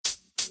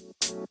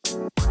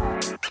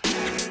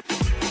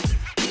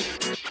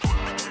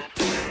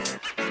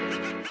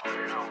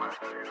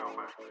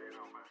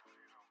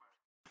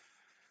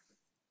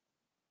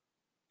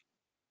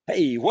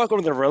Hey, welcome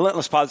to the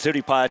Relentless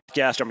Positivity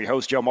Podcast. I'm your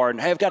host, Joe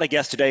Martin. Hey, I've got a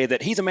guest today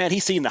that he's a man,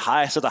 he's seen the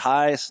highest of the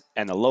highs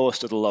and the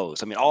lowest of the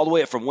lows. I mean, all the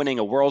way up from winning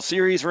a World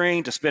Series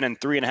ring to spending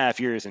 3.5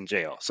 years in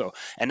jail.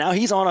 And now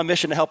he's on a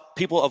mission to help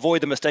people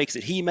avoid the mistakes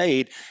that he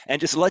made and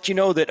just let you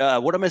know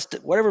that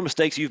whatever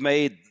mistakes you've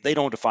made, they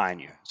don't define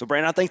you. So,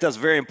 Brandon, I think that's a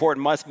very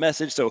important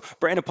message. So,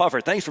 Brandon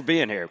Puffer, thanks for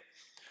being here.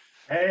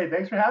 Hey,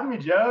 thanks for having me,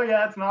 Joe.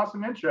 Yeah, it's an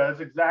awesome intro.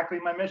 It's exactly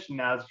my mission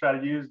now is to try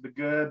to use the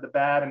good, the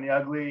bad, and the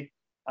ugly,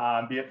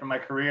 be it from my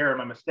career,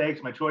 my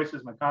mistakes, my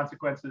choices, my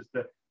consequences,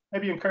 to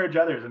maybe encourage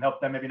others and help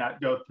them maybe not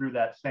go through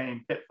that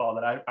same pitfall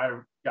that I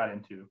got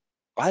into.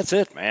 Well, that's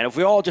it, man. If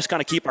we all just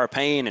kind of keep our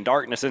pain and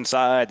darkness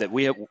inside,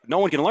 no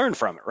one can learn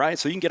from it, right?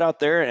 So you can get out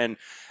there, and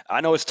I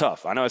know it's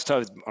tough. I know it's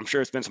tough. I'm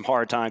sure it's been some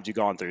hard times you've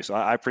gone through. So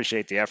I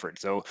appreciate the effort.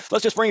 So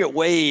let's just bring it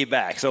way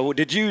back. So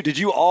did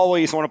you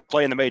always want to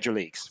play in the major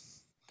leagues?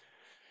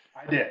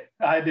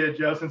 I did,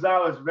 Joe. Since I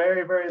was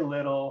very, very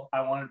little,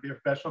 I wanted to be a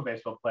professional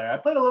baseball player. I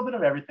played a little bit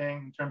of everything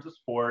in terms of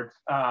sports,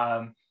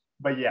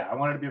 but yeah, I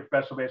wanted to be a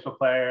professional baseball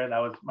player.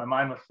 My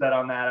mind was set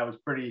on that. I was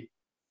pretty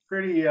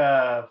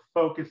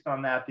focused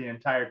on that the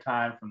entire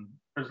time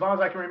for as long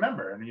as I can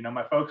remember. And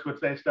my folks would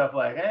say stuff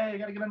like, "Hey, you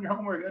got to get on your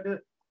homework, go do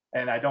it."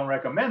 And I don't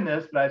recommend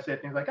this, but I say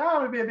things like, "Oh, I'm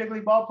gonna be a big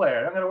league ball player.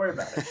 I don't got to worry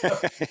about it."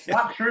 So,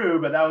 not true,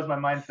 but that was my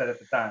mindset at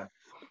the time.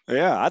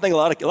 Yeah, I think a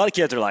lot of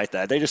kids are like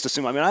that. They just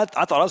assume. I mean, I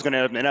thought I was going to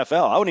end up in the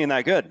NFL. I wasn't even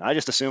that good. I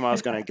just assumed I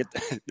was going to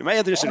get.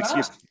 Maybe there's an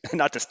excuse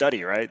not to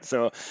study, right?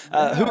 So, who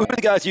Yeah. are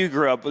the guys you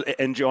grew up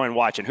enjoying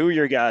watching? Who are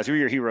your guys? Who are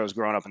your heroes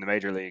growing up in the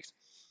major leagues?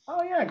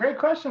 Oh yeah, great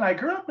question. I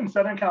grew up in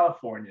Southern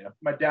California.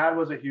 My dad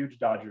was a huge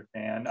Dodger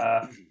fan.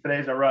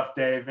 Today's a rough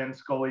day. Vin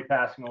Scully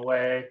passing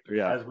away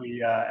Yeah. as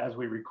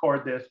we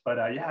record this. But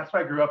yeah, that's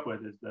what I grew up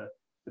with is the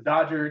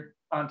Dodger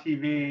on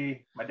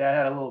TV. My dad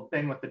had a little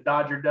thing with the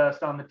Dodger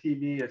dust on the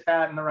TV. His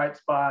hat in the right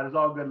spot. It was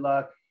all good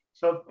luck.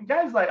 So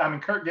guys like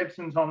Kirk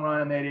Gibson's home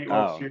run in the '88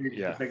 World Oh, Series is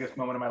the yeah. biggest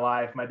moment of my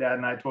life. My dad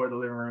and I tore the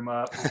living room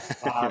up.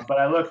 But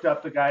I looked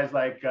up to guys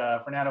like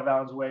Fernando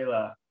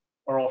Valenzuela,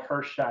 Oral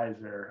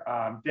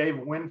Hershiser. Dave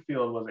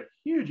Winfield was a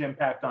huge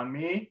impact on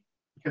me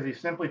because he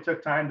simply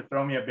took time to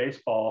throw me a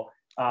baseball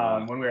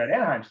Wow. when we were at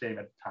Anaheim Stadium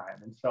at the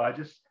time. And so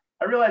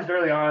I realized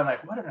early on,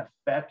 like, what an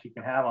effect you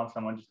can have on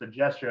someone, just a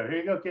gesture of, here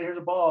you go, kid, here's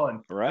a ball.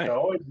 And Right. so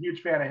always a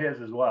huge fan of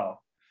his as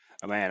well.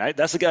 Oh, man,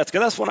 that's the guy.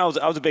 That's when I was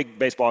a big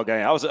baseball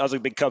guy. I was a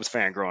big Cubs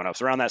fan growing up.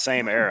 So around that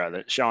same era,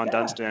 that Sean Yeah.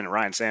 Dunston and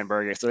Ryan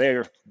Sandberg. So they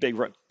were big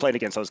played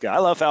against those guys. I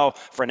love how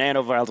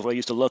Fernando Valenzuela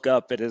used to look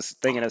up at his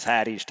thing in his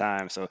hat each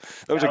time. So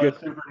those are That good,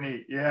 was super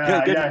neat. good,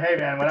 Yeah, good. yeah. Hey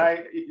man,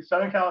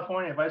 Southern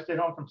California, if I stayed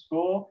home from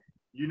school,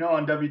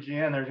 on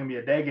WGN there's gonna be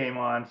a day game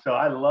on. So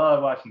I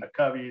love watching the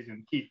Cubbies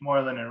and Keith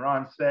Moreland and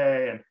Ron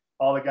Say and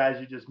all the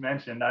guys you just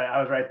mentioned. I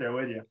was right there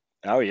with you.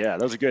 Oh yeah,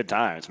 those are good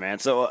times, man.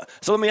 So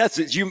let me ask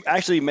you, you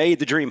actually made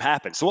the dream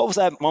happen. So what was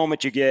that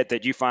moment you get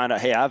that you find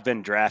out, hey, I've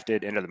been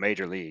drafted into the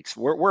major leagues?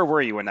 Where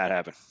were you when that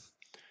happened?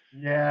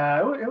 Yeah,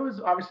 it was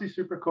obviously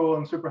super cool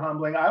and super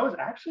humbling. I was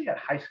actually at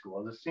high school.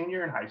 I was a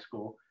senior in high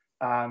school,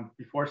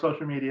 before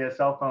social media,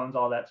 cell phones,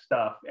 all that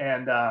stuff.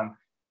 And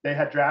they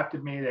had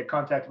drafted me. They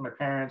contacted my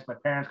parents. My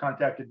parents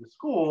contacted the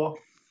school,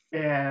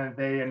 and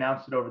they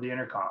announced it over the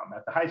intercom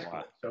at the high Wow.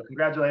 school. So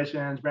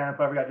congratulations, Brandon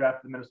Puffer got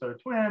drafted to the Minnesota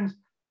Twins.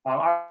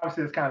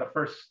 Obviously, that's kind of the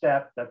first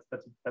step. That's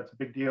a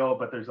big deal,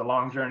 but there's a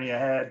long journey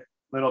ahead.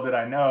 Little did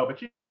I know,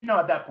 but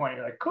at that point,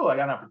 you're like, cool, I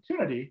got an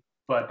opportunity.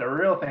 But the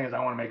real thing is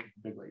I want to make it to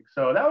the big league.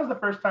 So that was the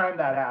first time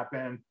that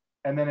happened.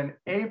 And then in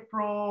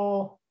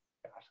April,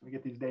 gosh, let me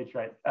get these dates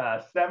right.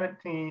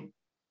 17th,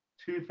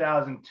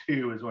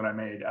 2002 is when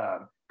I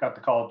got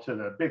the call to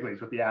the big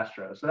leagues with the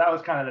Astros. So that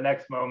was kind of the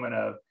next moment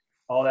of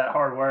all that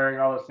hard work,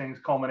 all those things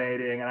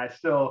culminating. And I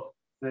still,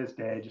 to this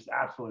day, just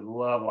absolutely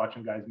love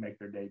watching guys make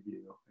their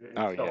debut.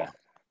 Oh It's so yeah. awesome.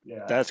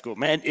 Yeah. That's cool,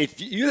 man.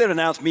 If you had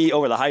announced me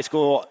over the high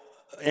school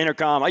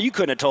intercom, you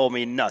couldn't have told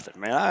me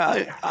nothing, man.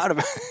 I'd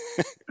have,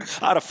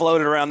 I'd have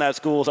floated around that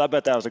school. So I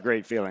bet that was a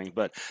great feeling.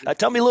 But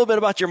tell me a little bit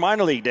about your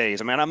minor league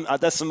days. I mean,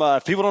 that's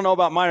some people don't know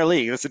about minor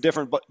league. It's a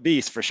different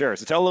beast for sure.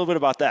 So tell a little bit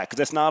about that because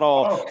it's not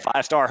all Oh,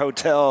 5-star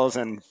hotels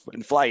and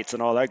flights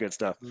and all that good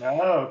stuff.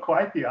 no,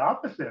 quite the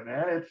opposite,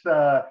 man. It's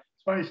a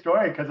funny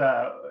story because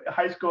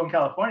high school in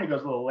California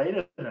goes a little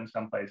later than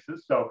some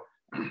places. So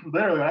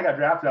literally, when I got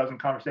drafted, I was in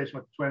conversation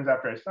with the Twins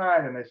after I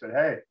signed, and they said,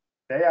 "Hey,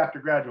 day after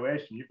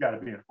graduation, you've got to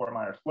be in Fort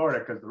Myers, Florida,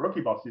 because the rookie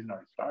ball season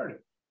already started."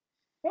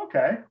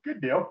 Okay, good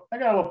deal. I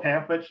got a little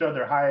pamphlet showed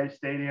their high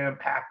stadium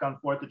packed on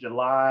 4th of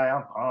July.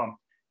 I'm pumped.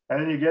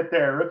 And then you get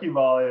there, rookie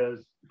ball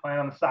is playing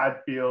on the side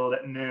field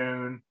at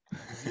noon,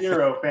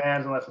 zero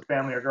fans unless a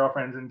family or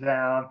girlfriend's in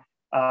town.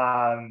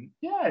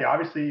 Yeah,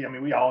 obviously, I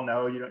mean, we all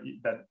know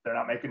that we're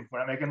not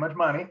making much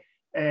money.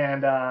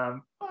 And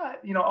but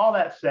all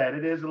that said,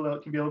 it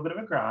can be a little bit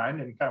of a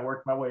grind, and kind of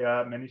worked my way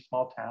up many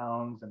small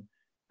towns and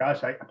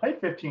Gosh, I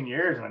played 15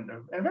 years, and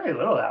very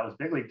little of that was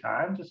big league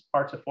time, just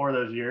parts of 4 of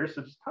those years.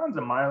 So just tons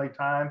of minor league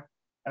time.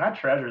 And I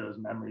treasure those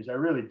memories. I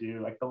really do.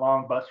 Like the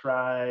long bus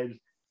rides,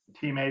 the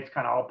teammates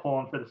kind of all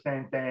pulling for the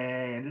same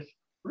thing, and just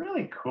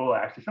really cool,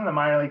 actually. Some of the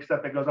minor league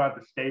stuff that goes on at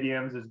the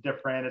stadiums is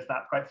different. It's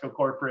not quite so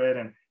corporate.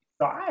 And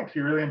so I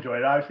actually really enjoyed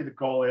it. Obviously, the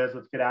goal is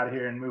let's get out of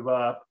here and move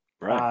up.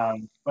 Right.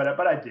 But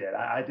I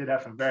did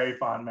have some very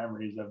fond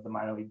memories of the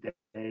minor league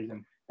days,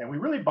 and we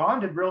really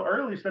bonded real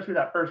early, especially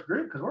that first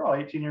group, because we're all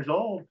 18 years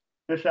old,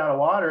 fish out of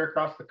water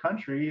across the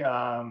country.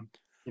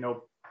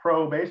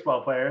 Pro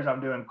baseball players. I'm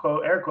doing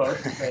quote air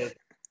quotes because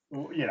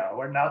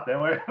we're nothing.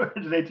 We're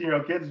just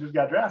 18-year-old kids who just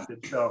got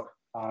drafted. So,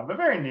 but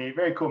very neat,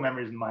 very cool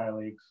memories in the minor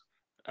leagues.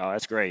 Oh,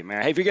 that's great,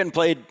 man. Hey, if you're getting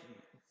played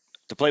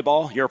to play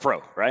ball, you're a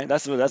pro, right?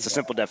 That's a Yeah.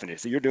 simple definition.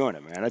 So you're doing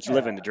it, man. That's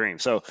living the dream.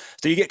 So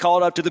you get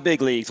called up to the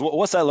big leagues.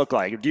 What's that look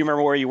like? Do you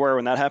remember where you were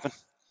when that happened?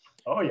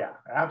 Oh yeah,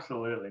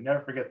 absolutely.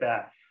 Never forget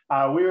that.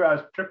 I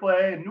was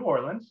AAA in New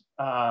Orleans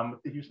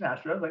with the Houston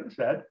Astros, like I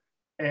said,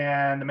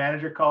 and the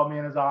manager called me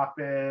in his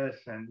office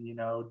and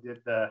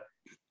did the,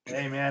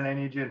 hey man, they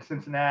need you in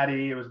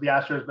Cincinnati. It was the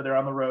Astros, but they're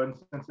on the road in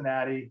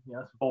Cincinnati.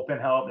 Some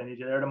bullpen help. They need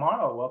you there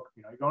tomorrow. Well,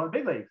 you're going to the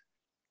big leagues.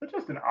 It's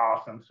just an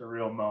awesome,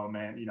 surreal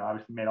moment.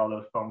 Obviously made all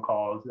those phone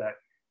calls that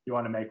you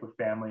want to make with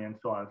family and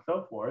so on and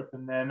so forth.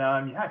 And then,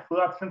 I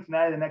flew out to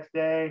Cincinnati the next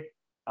day.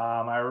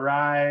 I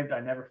arrived. I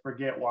never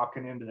forget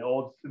walking into the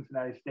old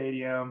Cincinnati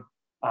Stadium,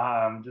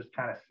 just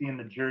kind of seeing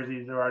the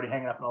jerseys that were already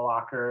hanging up in the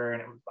locker.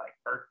 And it was like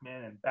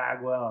Berkman and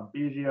Bagwell and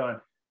Biggio and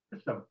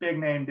just some big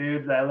name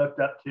dudes that I looked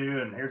up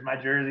to. And here's my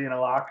jersey in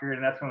a locker.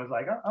 And that's when I was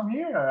like, oh, I'm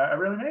here. I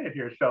really made it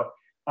here. So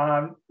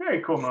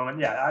very cool moment.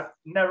 Yeah, I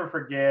never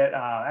forget.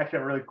 Actually,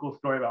 I have a really cool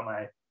story about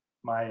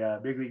my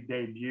big league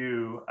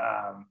debut.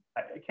 I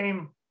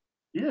came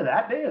either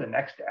that day or the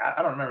next day.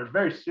 I don't remember. It was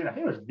very soon. I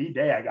think it was the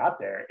day I got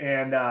there.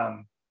 And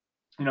I'm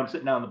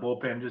sitting down in the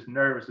bullpen, just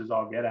nervous as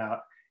all get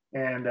out.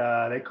 And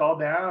they called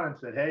down and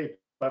said, "Hey,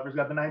 Pfeffer's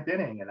got the ninth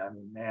inning." And I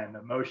mean, man, the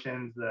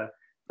emotions,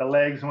 the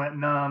legs went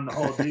numb, the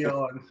whole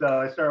deal. And so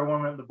I started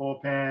warming up the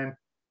bullpen.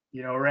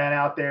 Ran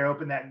out there,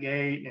 opened that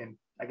gate, and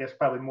I guess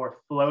probably more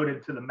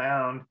floated to the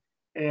mound.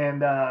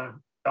 And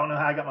don't know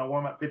how I got my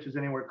warm up pitches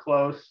anywhere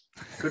close.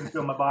 Couldn't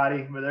feel my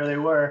body, but there they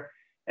were.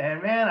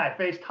 And man, I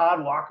faced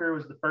Todd Walker,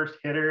 was the first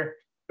hitter.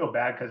 I feel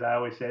bad because I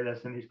always say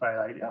this, and he's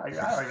probably like,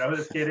 "Yeah, I don't know who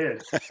this kid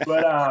is."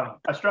 But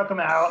I struck him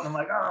out, and I'm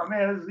like, "Oh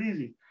man, this is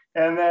easy."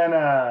 And then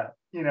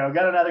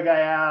got another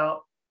guy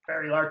out.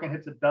 Barry Larkin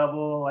hits a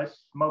double. I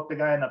smoked the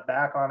guy in the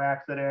back on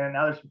accident.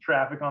 Now there's some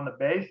traffic on the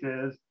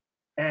bases.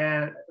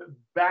 And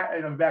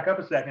back up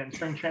a second. In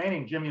spring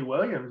training, Jimmy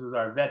Williams was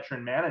our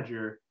veteran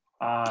manager,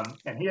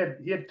 and he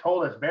had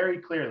told us very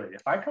clearly,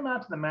 if I come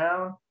out to the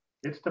mound,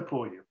 it's to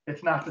pull you.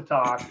 It's not to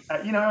talk. I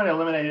want to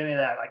eliminate any of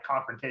that like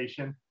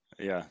confrontation.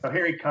 Yeah. So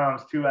here he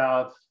comes, 2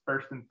 outs,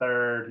 first and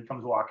third. He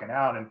comes walking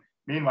out, and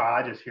meanwhile,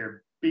 I just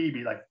hear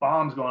BB like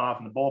bombs going off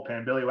in the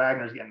bullpen. Billy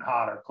Wagner's getting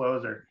hot, our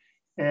closer,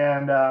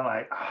 and I'm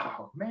like,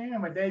 oh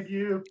man, my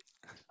debut.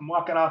 I'm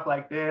walking off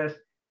like this.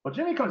 Well,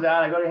 Jimmy comes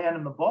out. I go to hand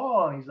him the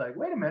ball, and he's like,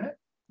 wait a minute.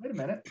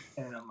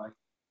 And I'm like,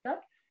 yeah.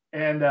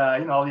 And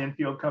all the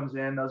infield comes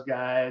in, those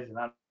guys, and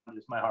I'm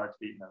just, my heart's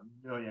beating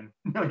a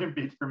million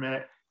beats per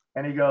minute.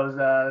 And he goes,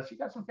 so you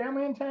got some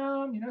family in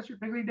town? It's your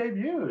big league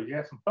debut. You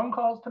got some phone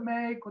calls to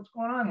make? What's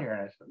going on here?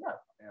 And I said,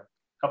 yeah.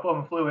 A couple of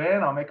them flew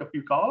in. I'll make a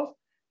few calls.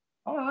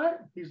 All right.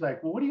 He's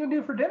like, well, what are you going to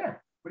do for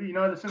dinner? What do you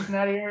know the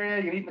Cincinnati area?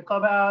 You can eat in the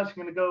clubhouse.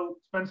 You're going to go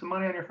spend some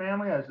money on your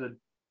family? I said,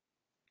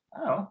 I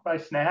don't know,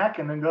 probably snack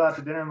and then go out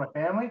to dinner with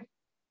my family.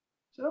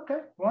 I said, okay,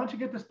 why don't you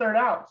get this third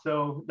out?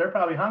 So they're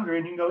probably hungry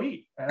and you can go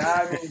eat. And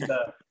I mean,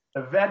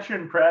 the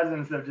veteran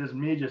presence of just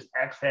me just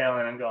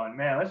exhaling and going,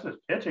 man, let's just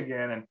pitch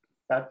again. And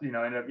that,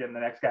 ended up getting the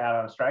next guy out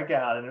on a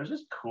strikeout. And it was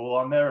just cool.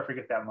 I'll never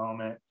forget that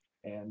moment.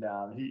 And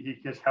he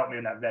just helped me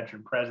in that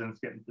veteran presence,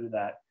 getting through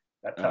that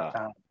tough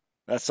time.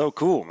 That's so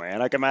cool,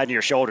 man. I can imagine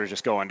your shoulders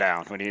just going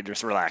down when you're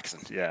just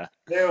relaxing. Yeah.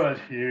 It was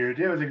huge.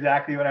 It was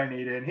exactly what I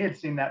needed. And he had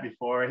seen that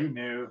before. He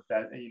knew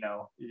that,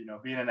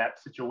 being in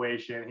that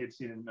situation, he had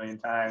seen it a million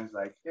times.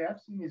 Like, yeah,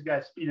 I've seen these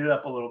guys speed it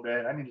up a little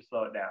bit. I need to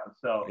slow it down.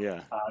 So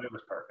yeah, it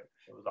was perfect.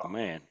 It was awesome. Oh,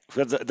 man.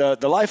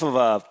 The life of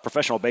a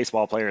professional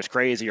baseball player is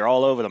crazy. You're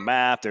all over the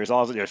map. There's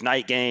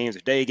night games,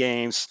 there's day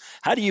games.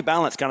 How do you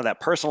balance kind of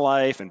that personal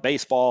life and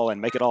baseball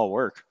and make it all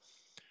work?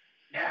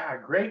 Yeah,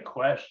 great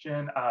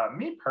question.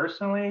 Me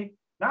personally,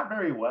 not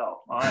very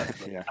well,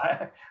 honestly. Yeah.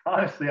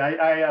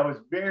 I was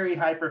very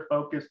hyper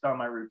focused on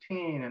my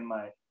routine and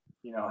my,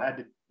 had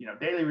to,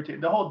 daily routine,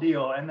 the whole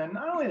deal. And then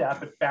not only that,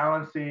 but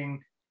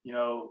balancing,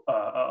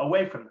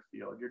 away from the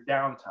field, your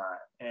downtime.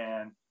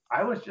 And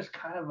I was just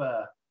kind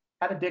of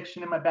had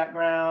addiction in my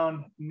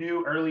background,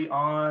 knew early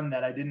on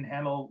that I didn't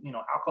handle,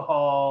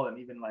 alcohol and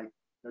even like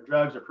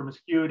drugs or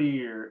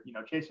promiscuity or,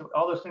 chasing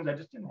all those things. I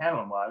just didn't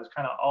handle them well. I was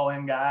kind of all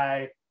in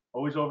guy,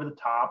 always over the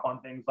top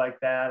on things like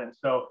that. And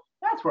so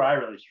that's where I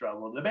really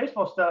struggled. The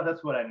baseball stuff,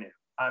 that's what I knew.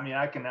 I mean,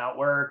 I can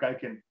outwork, I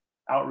can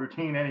out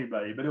routine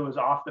anybody, but it was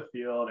off the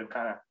field and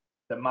kind of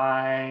the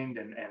mind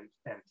and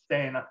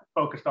staying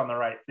focused on the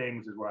right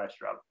things is where I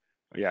struggle.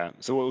 Yeah.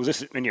 So was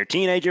this in your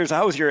teenagers?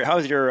 How was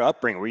your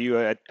upbringing? Were you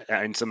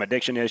in some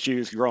addiction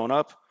issues growing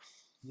up?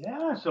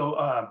 Yeah, so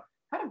I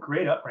had a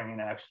great upbringing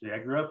actually. I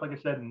grew up, like I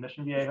said, in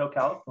Mission Viejo,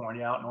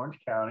 California, out in Orange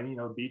County. You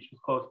know, the beach was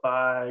close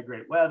by,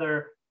 great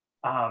weather.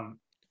 Um,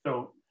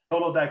 so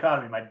total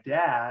dichotomy. My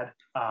dad,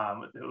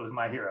 it was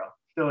my hero,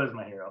 still is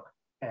my hero,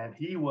 and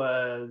he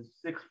was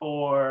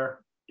 6'4",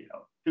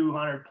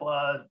 200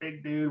 plus,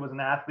 big dude, was an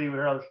athlete. We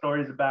heard all the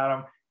stories about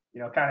him.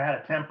 You know, kind of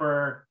had a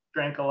temper,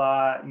 drank a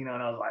lot. You know,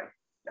 and I was like,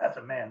 that's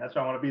a man. That's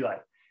what I want to be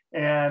like.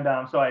 And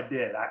so I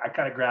did. I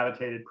kind of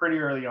gravitated pretty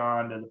early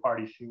on to the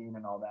party scene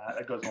and all that.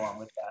 That goes along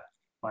with that.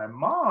 My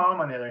mom,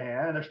 on the other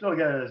hand, and they're still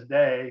together to this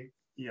day,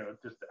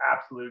 just the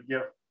absolute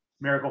gift,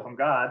 miracle from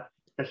God,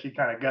 because she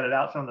kind of gutted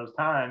out some of those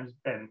times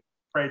and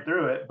prayed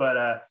through it. But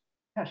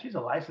yeah, she's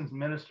a licensed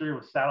minister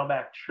with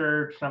Saddleback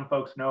Church. Some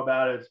folks know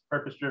about it. It's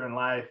Purpose Driven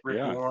Life, Rick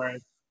Yeah. Warren.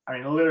 I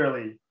mean,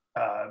 literally,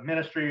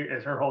 ministry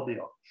is her whole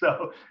deal.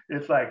 So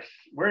it's like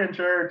we're in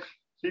church,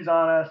 she's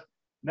on us.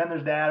 And then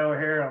there's dad over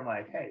here. I'm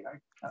like, hey,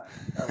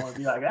 I want to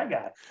be like that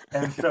guy.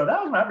 And so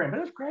that was my upbringing, but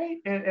it was great.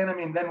 And I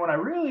mean, then when I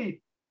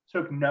really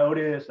took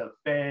notice of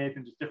faith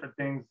and just different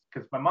things,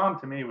 because my mom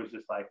to me was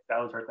just like, that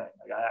was her thing.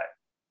 Like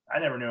I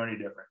never knew any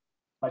different.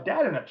 My dad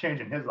ended up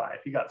changing his life.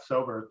 He got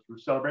sober through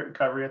Celebrate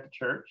Recovery at the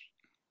church,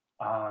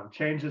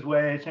 changed his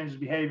ways, changed his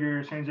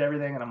behaviors, changed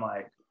everything. And I'm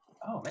like,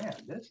 oh man,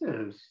 there's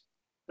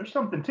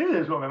something to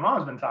this, what my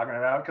mom's been talking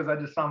about, because I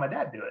just saw my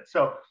dad do it.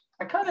 So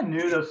I kind of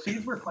knew those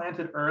seeds were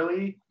planted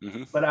early,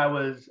 but I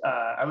was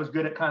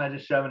good at kind of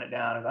just shoving it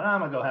down and going,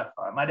 I'm gonna go have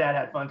fun. My dad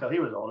had fun until he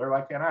was older.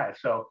 Why can't I?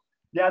 So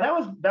yeah,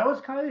 that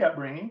was kind of the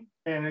upbringing.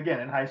 And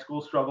again, in high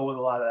school, struggled with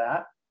a lot of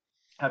that.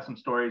 Had some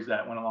stories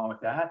that went along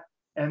with that,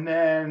 and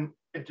then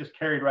it just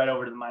carried right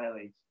over to the minor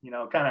leagues.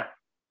 Kind of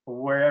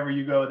wherever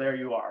you go, there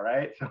you are,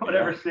 right? So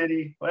whatever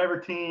city, whatever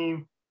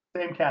team,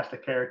 same cast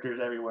of characters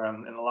everywhere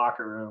in the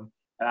locker room.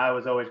 And I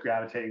was always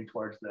gravitating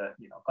towards the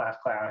class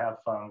clown, have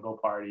fun, go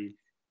party,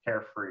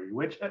 carefree,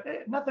 which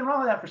nothing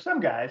wrong with that for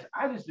some guys.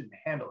 I just didn't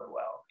handle it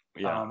well.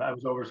 Yeah. That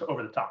was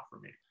over the top for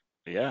me.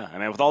 Yeah, I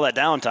mean, with all that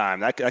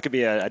downtime, that could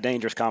be a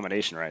dangerous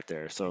combination right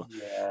there. So,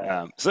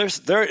 Yeah. so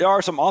there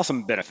are some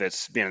awesome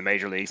benefits being in the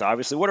major leagues.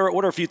 Obviously, what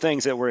are a few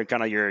things that were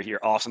kind of your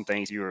awesome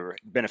things you were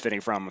benefiting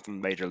from the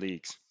major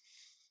leagues?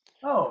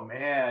 Oh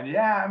man,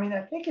 yeah. I mean,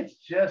 I think it's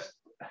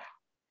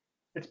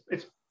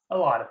a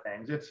lot of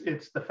things.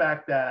 It's the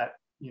fact that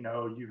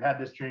you've had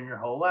this dream your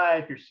whole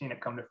life. You're seeing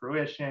it come to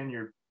fruition.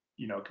 You're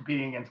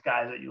competing against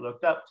guys that you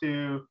looked up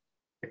to,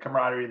 the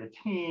camaraderie of the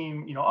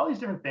team. All these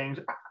different things.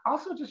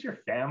 Also, just your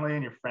family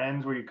and your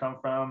friends, where you come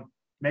from,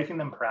 making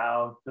them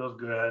proud feels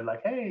good.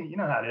 Like, hey, you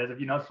know how it is. If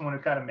you know someone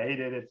who kind of made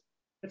it,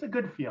 it's a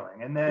good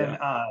feeling. And then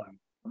Yeah,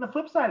 on the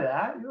flip side of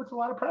that, it's a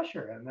lot of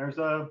pressure. And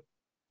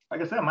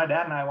like I said, my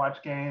dad and I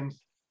watched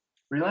games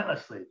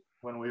relentlessly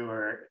when we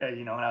were,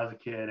 when I was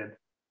a kid, and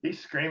he's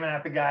screaming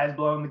at the guys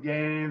blowing the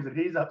games, and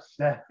he's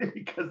upset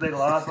because they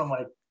lost. I'm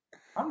like,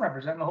 I'm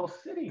representing the whole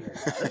city here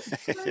now. This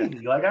is yeah,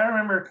 crazy. Like I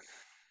remember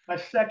my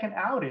second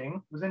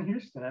outing was in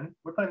Houston.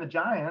 We're playing the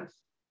Giants,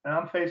 and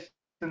I'm facing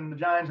the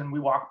Giants, and we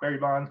walk Barry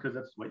Bonds because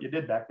that's what you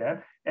did back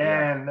then.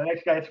 yeah. And the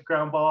next guy hits a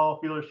ground ball,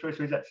 fielder's choice,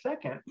 so he's at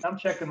second. I'm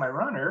checking my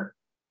runner,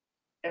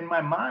 and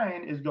my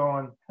mind is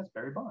going, "That's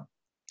Barry Bonds.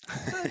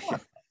 That's Barry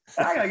Bonds.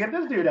 I gotta get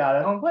this dude out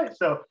at home plate."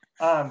 So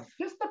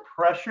just the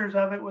pressures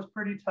of it was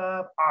pretty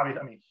tough.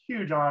 Obviously, I mean,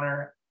 huge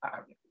honor,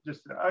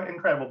 just an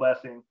incredible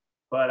blessing.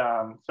 But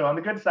so on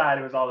the good side,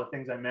 it was all the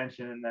things I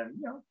mentioned, and then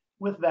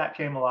with that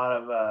came a lot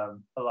of kind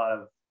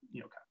of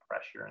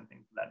pressure and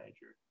things of that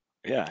nature.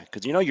 Yeah,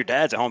 because your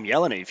dad's at home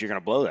yelling at you if you're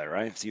gonna blow that,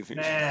 right? So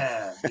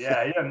Man,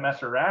 yeah, he doesn't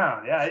mess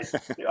around. Yeah,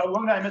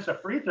 one guy missed a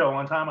free throw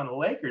one time on the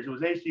Lakers. It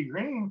was AC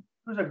Green,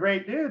 who's a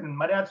great dude, and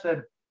my dad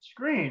said,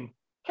 "Screen,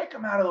 kick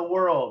him out of the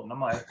world." And I'm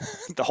like,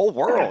 the whole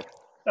world.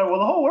 well,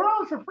 the whole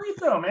world's a free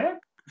throw, man.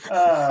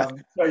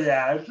 So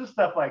yeah, it's just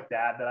stuff like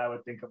that I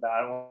would think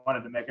about. I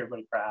wanted to make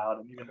everybody proud,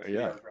 and even see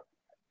Yeah, those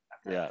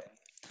yeah.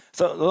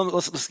 So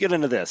let's get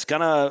into this.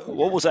 Kind of,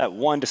 what was that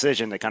one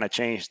decision that kind of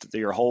changed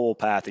your whole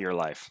path of your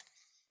life?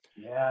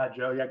 Yeah,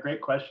 Joe. Yeah,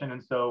 great question.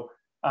 And so,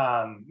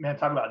 man,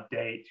 talk about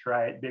dates,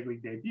 right? Big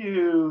league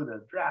debut,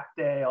 the draft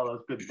day, all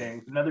those good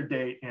things. Another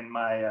date in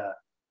my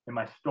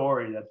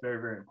story that's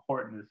very, very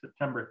important is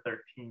September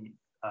 13th.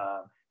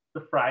 It's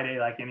a Friday,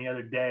 like any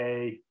other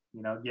day.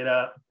 Get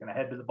up, gonna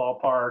head to the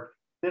ballpark.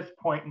 This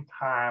point in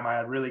time, I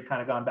had really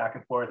kind of gone back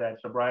and forth. I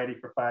had sobriety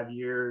for 5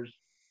 years.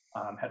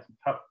 Had some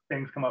tough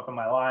things come up in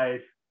my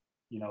life.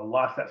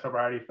 Lost that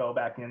sobriety, fell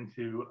back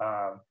into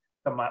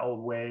some of my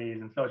old ways.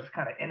 And so it's just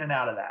kind of in and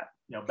out of that,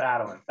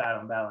 battling.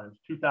 It's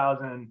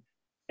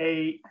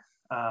 2008. Is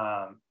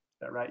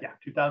that right? Yeah,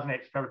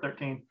 2008, September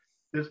 13th.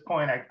 This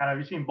point, have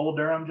you seen Bull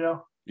Durham,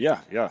 Joe?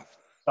 Yeah, yeah.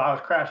 So I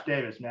was Crash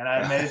Davis, man.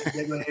 I made it to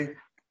big league.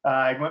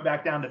 I went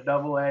back down to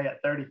Double A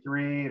at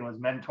 33 and was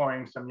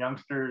mentoring some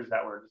youngsters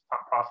that were just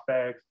top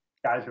prospects,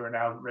 guys who are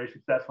now very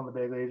successful in the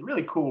big leagues.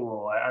 Really cool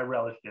role. I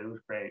relished it. It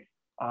was great.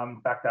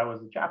 In fact, I was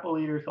the chapel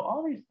leader. So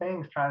all these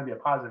things trying to be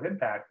a positive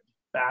impact,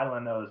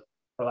 battling those,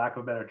 for lack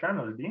of a better term,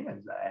 those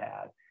demons that I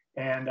had.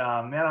 And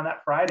man, on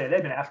that Friday,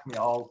 they've been asking me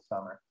all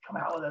summer, come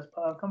out with us,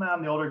 pub, come out.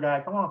 I'm the older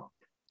guy, come on.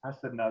 I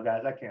said, no,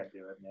 guys, I can't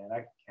do it, man.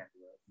 I can't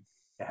do it.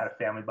 I had a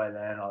family by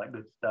then, all that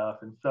good stuff.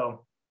 And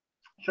so,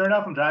 sure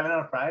enough, I'm driving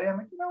on a Friday. I'm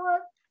like, you know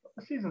what?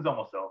 The season's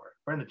almost over.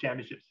 We're in the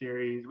championship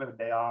series. We have a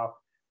day off.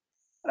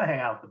 I'm gonna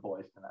hang out with the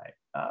boys tonight.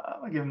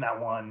 I'm gonna give them that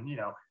one, you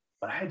know.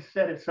 But I had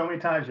said it so many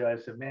times, Joe. I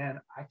said,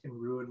 man, I can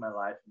ruin my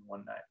life in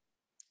one night.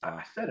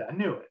 I said it. I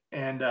knew it.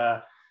 And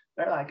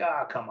they're like,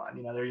 oh, come on.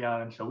 You know, they're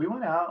young. And so we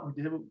went out.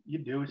 We did what you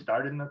do. We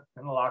started in the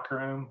locker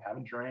room,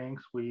 having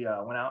drinks. We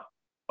went out,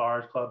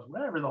 bars, clubs,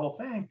 whatever, the whole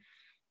thing.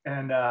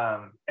 And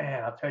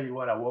I'll tell you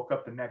what, I woke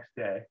up the next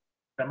day,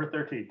 December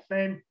 13th.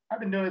 Same, I've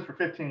been doing this for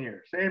 15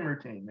 years. Same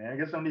routine, man.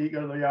 Get something to eat,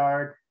 go to the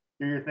yard,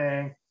 do your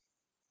thing.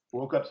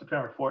 Woke up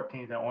September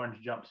 14th in an orange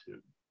jumpsuit.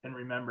 Didn't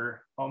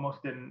remember,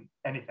 almost didn't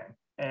anything.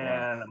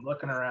 And wow. I'm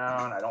looking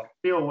around. I don't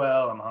feel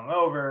well. I'm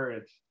hungover.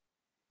 It's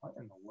what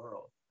in the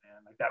world,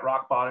 man? Like that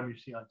rock bottom you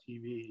see on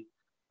TV.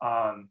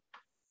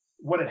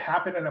 What had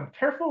happened, and I'm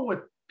careful with,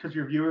 because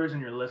your viewers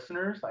and your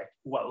listeners, like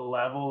what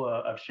level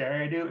of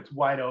sharing I do, it's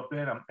wide open.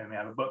 I mean, I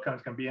have a book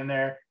comes can be in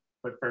there,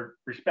 but for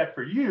respect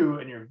for you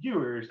and your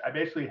viewers, I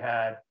basically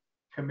had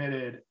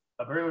committed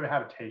a burglary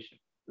habitation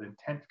with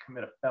intent to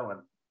commit a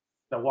felony.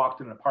 I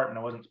walked in an apartment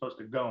I wasn't supposed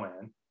to go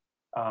in.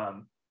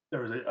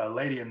 There was a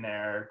lady in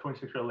there,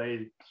 26-year-old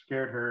lady,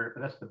 scared her.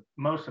 And that's the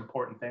most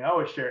important thing. I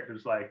always share it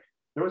because, like,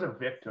 there was a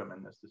victim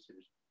in this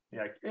decision.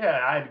 Like,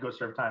 yeah, I had to go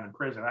serve time in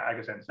prison. I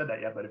guess I haven't said that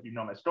yet, but if you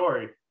know my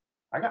story,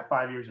 I got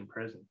 5 years in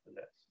prison for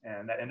this.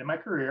 And that ended my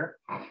career.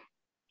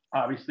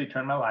 Obviously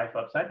turned my life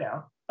upside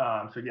down.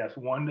 So yes,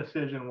 one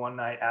decision, one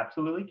night,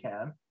 absolutely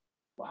can,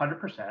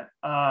 100%.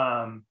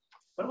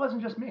 But it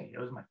wasn't just me. It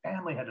was my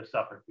family had to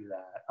suffer through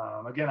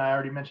that. Again, I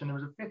already mentioned there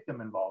was a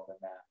victim involved in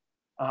that.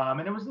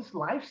 And it was this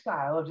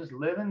lifestyle of just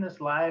living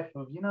this life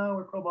of, you know,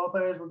 we're pro ball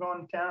players, we're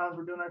going to towns,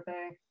 we're doing our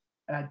thing.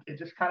 And it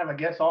just kind of, I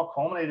guess, all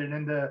culminated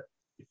into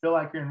you feel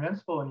like you're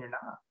invincible and you're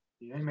not.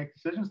 You make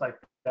decisions like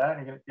that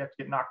and you have to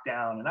get knocked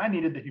down. And I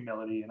needed the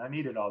humility and I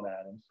needed all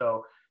that. And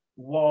so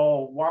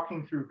while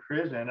walking through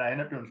prison, I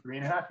ended up doing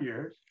 3.5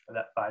 years of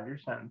that 5-year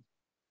sentence.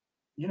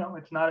 You know,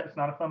 it's not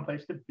a fun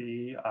place to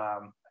be. I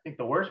think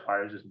the worst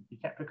part is just you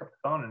can't pick up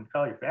the phone and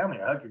call your family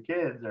or hug your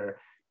kids, or,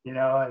 you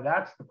know, and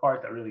that's the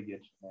part that really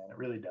gets you, man. It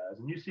really does.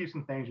 And you see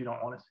some things you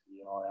don't want to see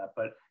and all that,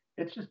 but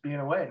it's just being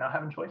away, not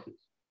having choices,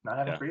 not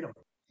having freedom.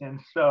 And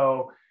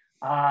so,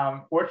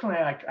 fortunately,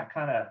 I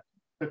kind of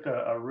took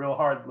a real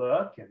hard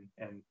look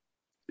and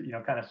you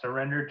know, kind of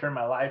surrendered, turned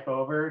my life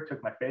over,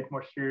 took my faith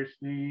more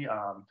seriously,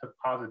 took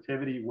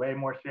positivity way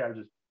more seriously. I was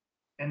just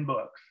in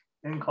books,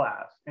 in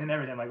class, in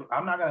everything. Like,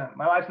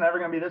 my life's never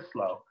gonna be this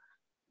slow.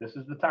 This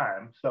is the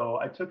time. So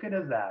I took it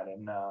as that.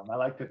 And I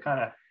like to kind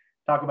of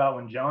talk about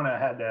when Jonah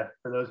had to,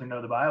 for those who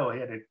know the Bible, he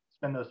had to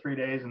spend those 3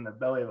 days in the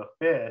belly of a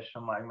fish.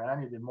 I'm like, man,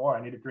 I needed more.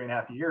 I needed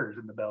 3.5 years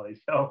in the belly.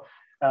 So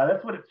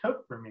that's what it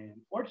took for me.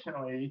 And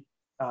fortunately,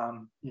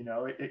 you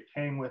know, it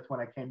came with when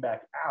I came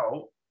back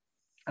out,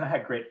 and I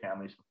had great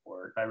family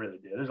support. I really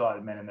did. There's a lot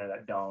of men in there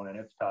that don't, and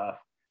it's tough.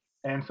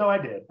 And so I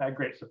did. I had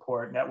great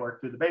support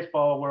network through the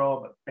baseball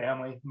world, but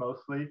family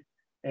mostly.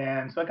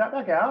 And so I got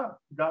back out,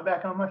 got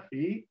back on my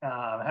feet.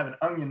 I have an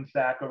onion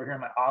sack over here in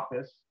my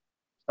office.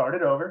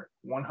 Started over,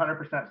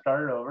 100%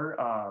 started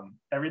over.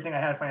 Everything I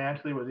had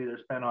financially was either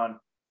spent on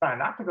trying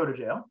not to go to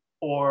jail,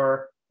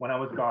 or when I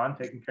was gone,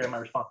 taking care of my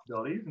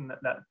responsibilities and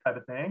that type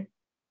of thing.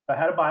 I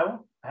had a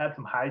Bible, I had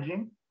some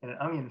hygiene in an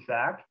onion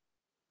sack,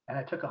 and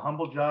I took a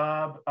humble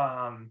job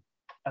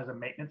as a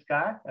maintenance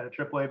guy at a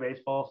AAA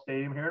baseball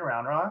stadium here in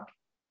Round Rock.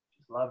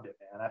 Just loved it,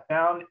 man. I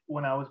found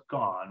when I was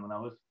gone, when I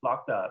was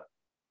locked up,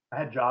 I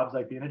had jobs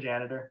like being a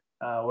janitor,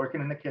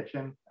 working in the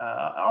kitchen,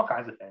 all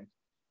kinds of things.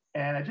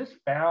 And I just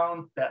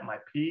found that my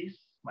peace,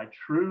 my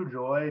true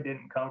joy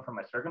didn't come from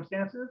my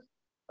circumstances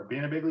or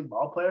being a big league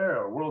ball player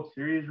or a World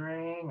Series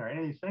ring or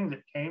any of these things.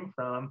 It came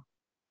from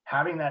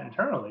having that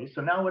internally.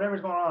 So now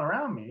whatever's going on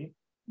around me,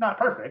 not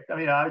perfect. I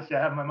mean, obviously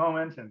I have my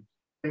moments and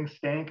things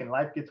stink and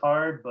life gets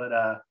hard, but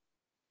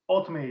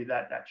ultimately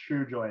that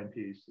true joy and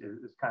peace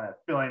is kind of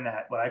filling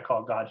that, what I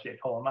call God-shaped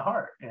hole in my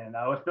heart. And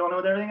I was filling it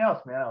with everything else,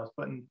 man. I was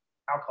putting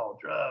alcohol,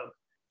 drugs,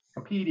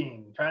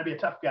 competing, trying to be a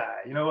tough guy,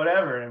 you know,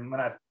 whatever. And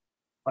when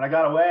I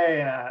got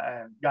away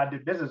and God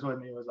did business with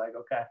me, it was like,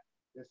 okay,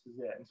 this is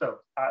it. And so,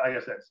 like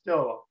I said,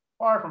 still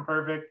far from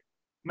perfect,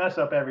 mess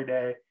up every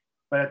day.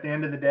 But at the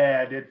end of the day,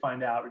 I did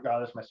find out,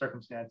 regardless of my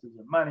circumstances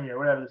or money or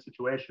whatever the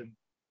situation,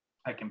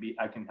 I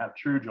can have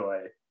true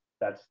joy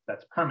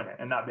that's permanent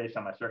and not based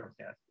on my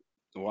circumstances.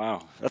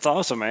 Wow, that's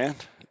awesome, man.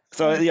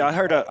 So yeah, I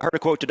heard a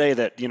quote today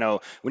that, you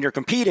know, when you're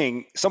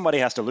competing, somebody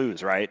has to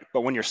lose, right?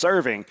 But when you're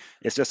serving,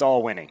 it's just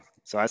all winning.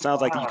 So it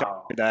sounds like you kind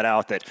of figured that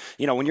out, that,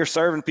 you know, when you're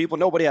serving people,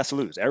 nobody has to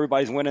lose.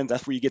 Everybody's winning.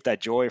 That's where you get that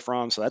joy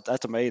from. So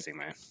that's amazing,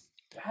 man.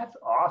 That's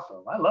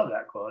awesome. I love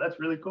that quote. That's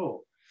really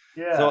cool.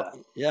 Yeah.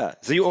 So yeah.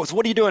 So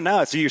what are you doing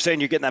now? So you're saying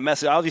you're getting that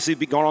message. Obviously,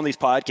 be going on these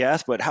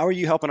podcasts, but how are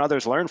you helping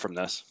others learn from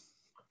this?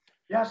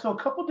 Yeah, so a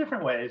couple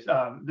different ways.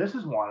 This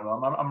is one of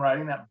them. I'm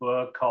writing that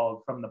book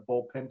called From the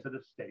Bullpen to the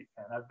State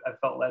Pen. I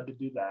felt led to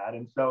do that.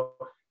 And so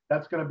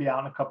that's going to be out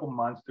in a couple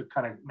months to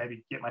kind of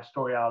maybe get my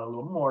story out a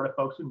little more to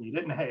folks who need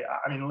it. And hey,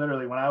 I mean,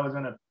 literally, when I was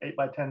in an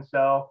 8x10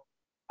 cell,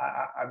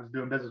 I was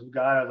doing business with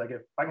God. I was like,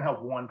 if I can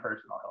help one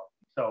person, I'll help.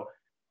 So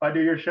if I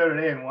do your show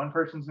today and one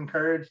person's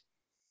encouraged,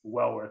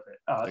 well worth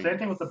it. Same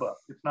thing with the book.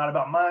 It's not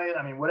about money.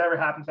 I mean, whatever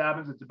happens,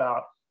 happens. It's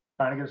about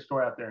trying to get a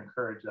story out there,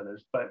 encourage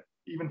others. But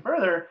even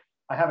further,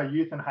 I have a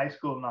youth and high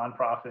school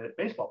nonprofit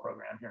baseball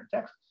program here in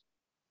Texas.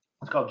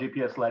 It's called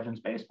GPS Legends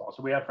Baseball.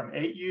 So we have from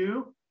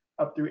 8U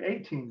up through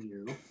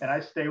 18U, and I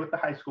stay with the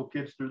high school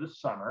kids through the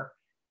summer,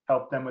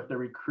 help them with their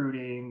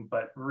recruiting.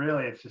 But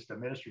really, it's just a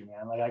ministry,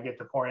 man. Like I get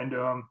to pour into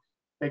them.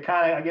 I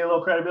get a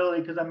little credibility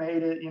because I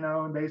made it,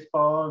 in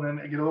baseball, and then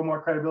I get a little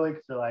more credibility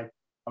because they're like,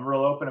 I'm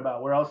real open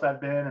about where else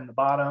I've been in the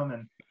bottom,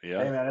 and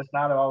hey, man, it's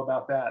not all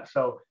about that.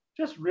 So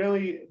just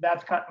really,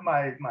 that's kind of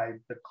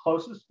the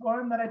closest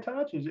one that I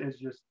touch is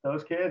just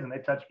those kids, and they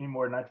touch me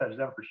more than I touch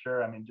them for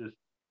sure. I mean,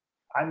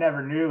 I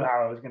never knew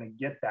how I was going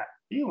to get that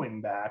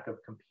feeling back of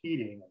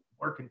competing and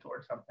working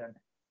towards something.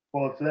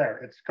 Well, it's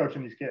there. It's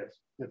coaching these kids.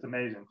 It's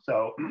amazing.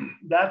 So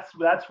that's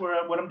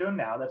what I'm doing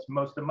now. That's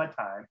most of my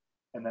time.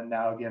 And then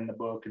now again, the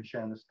book and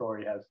sharing the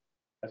story has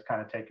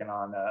kind of taken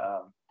on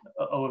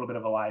a little bit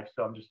of a life.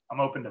 So I'm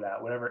open to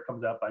that. Whatever it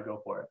comes up, I go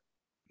for it.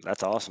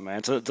 That's awesome,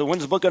 man. So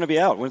when's the book going to be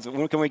out?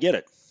 When can we get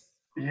it?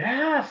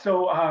 Yeah.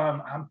 So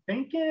I'm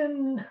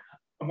thinking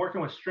I'm working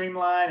with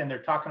Streamline, and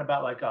they're talking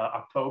about like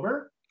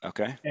October.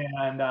 Okay.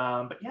 And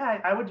but yeah,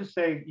 I would just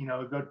say,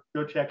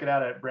 go check it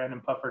out at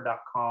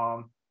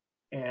brandonpuffer.com,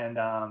 and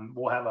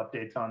we'll have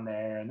updates on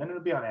there, and then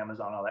it'll be on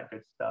Amazon, all that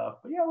good stuff.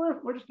 But yeah,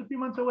 we're just a few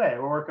months away.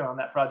 We're working on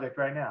that project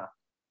right now.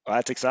 Well,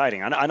 that's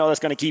exciting. I know that's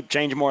going to keep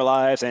changing more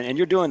lives, and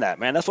you're doing that,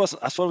 man. That's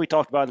what we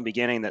talked about in the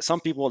beginning, that some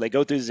people, they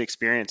go through these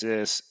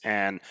experiences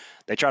and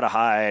they try to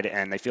hide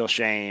and they feel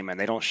shame and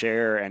they don't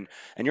share, and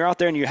you're out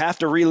there and you have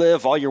to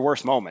relive all your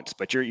worst moments,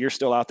 but you're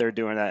still out there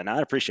doing that, and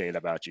I appreciate it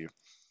about you.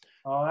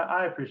 Oh,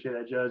 I appreciate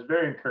that, Joe. It's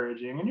very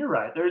encouraging. And you're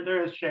right.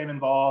 There is shame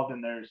involved,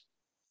 and there's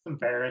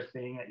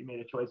embarrassing that you made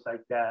a choice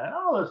like that, and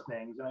all those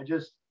things. And I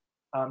just,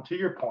 to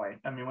your point,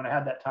 I mean, when I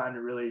had that time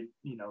to really,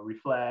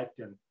 reflect,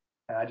 and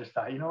I just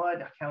thought, you know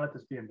what, I can't let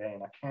this be in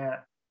vain. I can't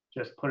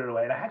just put it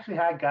away. And I actually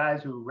had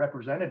guys who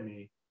represented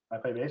me when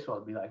I play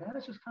baseball be like,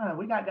 it's just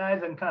we got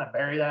guys that can kind of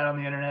bury that on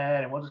the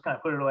internet, and we'll just kind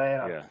of put it away.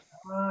 And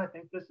I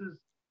think this is a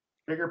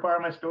bigger part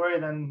of my story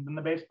than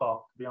the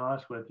baseball, to be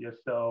honest with you.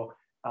 So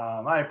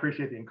I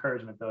appreciate the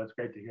encouragement, though. It's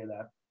great to hear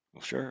that.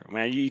 Well, sure,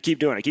 man. You keep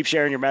doing it. Keep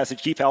sharing your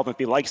message. Keep helping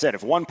people. Like I said,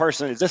 if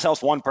this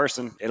helps one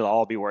person, it'll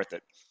all be worth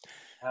it.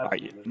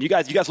 Absolutely. All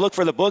right, you guys look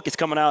for the book. It's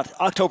coming out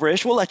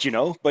October-ish. We'll let you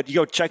know, but you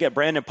go check out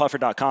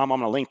brandonpuffer.com. I'm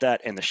going to link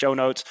that in the show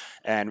notes.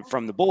 And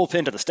From the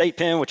Bullpen to the State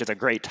Pen, which is a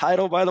great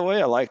title, by the way.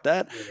 I like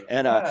that.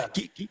 And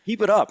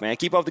keep it up, man.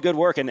 Keep up the good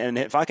work. And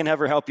if I can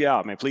ever help you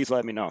out, man, please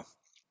let me know.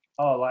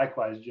 Oh,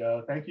 likewise,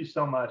 Joe. Thank you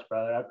so much,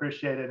 brother. I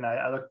appreciate it. And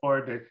I look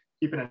forward to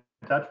keeping in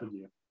touch with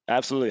you.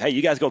 Absolutely. Hey,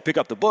 you guys go pick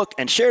up the book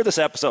and share this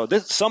episode.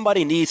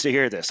 Somebody needs to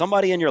hear this.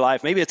 Somebody in your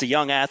life, maybe it's a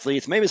young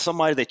athlete, maybe it's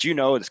somebody that you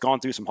know that's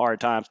gone through some hard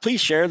times. Please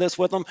share this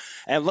with them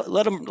and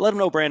let them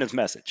know Brandon's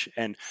message,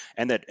 and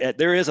that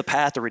there is a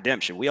path to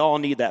redemption. We all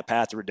need that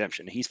path to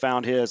redemption. He's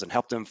found his and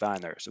helped them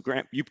find theirs. So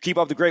Grant, you keep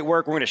up the great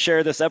work. We're going to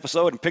share this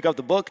episode and pick up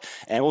the book,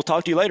 and we'll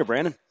talk to you later,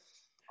 Brandon.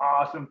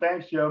 Awesome.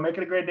 Thanks, Joe. Make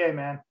it a great day,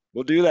 man.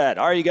 We'll do that.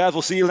 All right, you guys,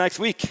 we'll see you next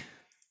week.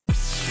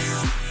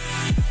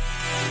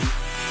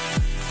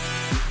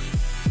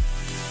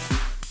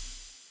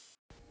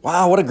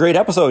 Wow, what a great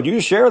episode. You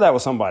just share that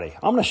with somebody.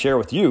 I'm going to share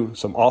with you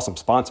some awesome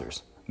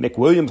sponsors.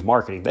 McWilliams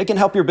Marketing. They can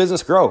help your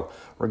business grow.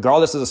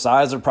 Regardless of the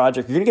size of the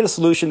project, you're going to get a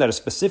solution that is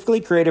specifically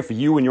created for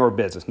you and your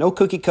business. No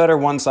cookie cutter,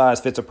 one size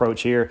fits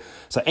approach here.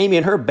 So Amy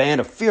and her band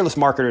of fearless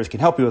marketers can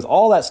help you with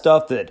all that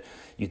stuff that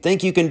you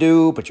think you can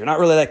do, but you're not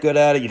really that good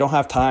at it. You don't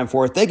have time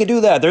for it. They can do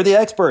that. They're the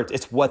experts.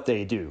 It's what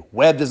they do.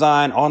 Web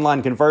design,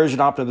 online conversion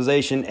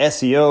optimization,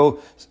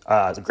 SEO,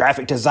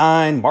 graphic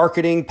design,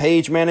 marketing,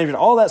 page management,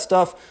 all that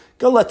stuff.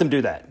 Go let them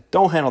do that.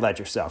 Don't handle that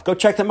yourself. Go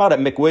check them out at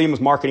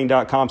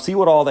McWilliamsMarketing.com. See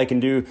what all they can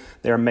do.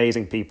 They're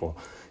amazing people.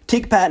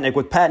 Teak Patnick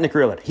with Patnick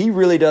Realty. He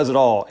really does it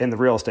all in the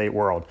real estate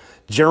world.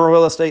 General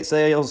real estate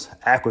sales,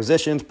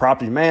 acquisitions,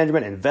 property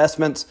management,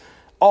 investments,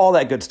 all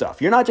that good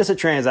stuff. You're not just a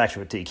transaction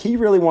with Teak. He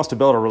really wants to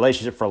build a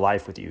relationship for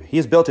life with you. He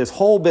has built his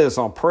whole business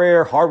on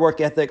prayer, hard work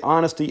ethic,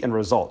 honesty, and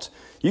results.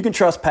 You can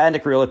trust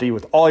Patnick Realty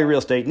with all your real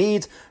estate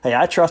needs. Hey,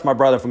 I trust my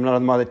brother from another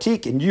mother,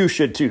 Teak, and you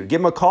should too. Give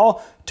him a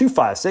call,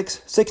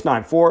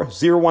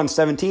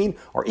 256-694-0117,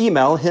 or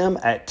email him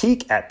at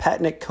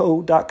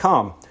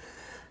teak@patnickco.com.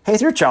 Hey,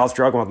 if your child's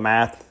struggling with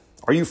math,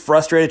 Are you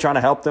frustrated trying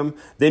to help them?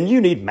 Then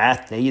you need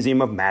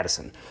Mathnasium of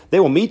Madison. They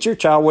will meet your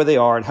child where they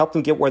are and help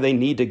them get where they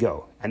need to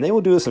go. And they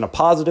will do this in a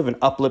positive and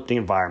uplifting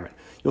environment.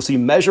 You'll see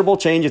measurable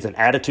changes in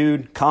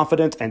attitude,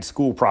 confidence, and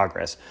school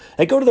progress.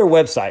 And go to their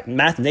website,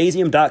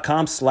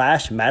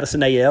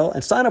 mathnasium.com/MadisonAL,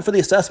 and sign up for the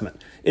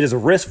assessment. It is a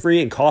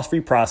risk-free and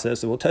cost-free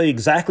process that will tell you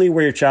exactly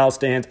where your child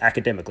stands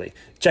academically.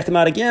 Check them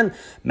out again,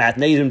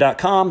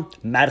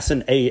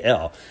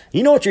 mathnasium.com/MadisonAL.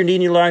 You know what you need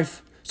in your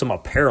life? Some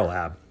Apparel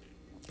Lab.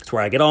 It's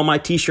where I get all my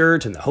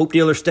t-shirts and the Hope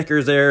Dealer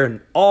stickers there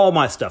and all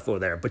my stuff over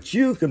there. But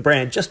you can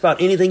brand just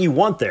about anything you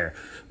want there.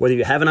 Whether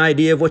you have an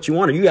idea of what you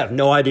want or you have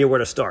no idea where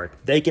to start,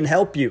 they can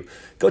help you.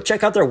 Go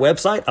check out their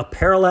website,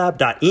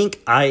 apparellab.inc,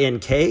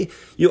 I-N-K.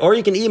 Or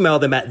you can email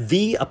them at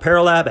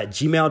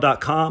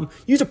theapparellab@gmail.com.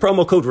 Use a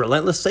promo code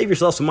Relentless. Save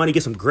yourself some money.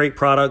 Get some great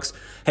products.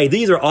 Hey,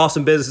 these are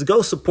awesome businesses.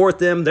 Go support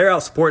them. They're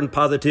out supporting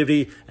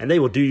positivity, and they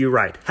will do you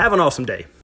right. Have an awesome day.